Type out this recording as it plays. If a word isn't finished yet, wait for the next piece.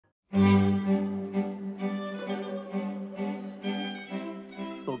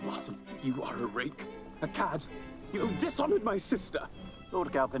a rake, a cad. You have dishonored my sister.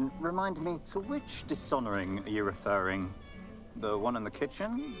 Lord Galpin, remind me, to which dishonoring are you referring? The one in the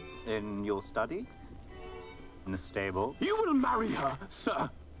kitchen? In your study? In the stables? You will marry her, sir!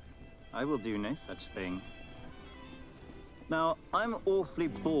 I will do no such thing. Now, I'm awfully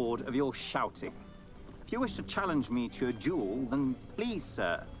bored of your shouting. If you wish to challenge me to a duel, then please,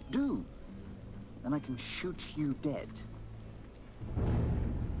 sir, do. Then I can shoot you dead.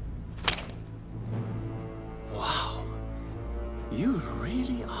 Wow. You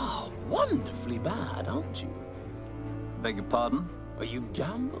really are wonderfully bad, aren't you? Beg your pardon? Well, you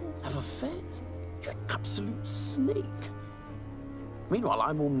gamble, have affairs. You're an absolute snake. Meanwhile,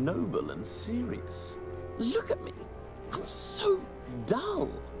 I'm all noble and serious. Look at me. I'm so dull.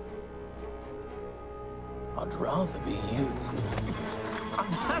 I'd rather be you.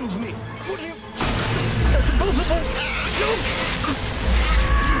 Unhand me, will you? It's possible.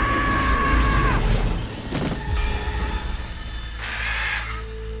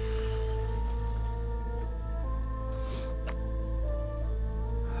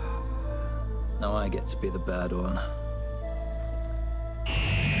 Now I get to be the bad one.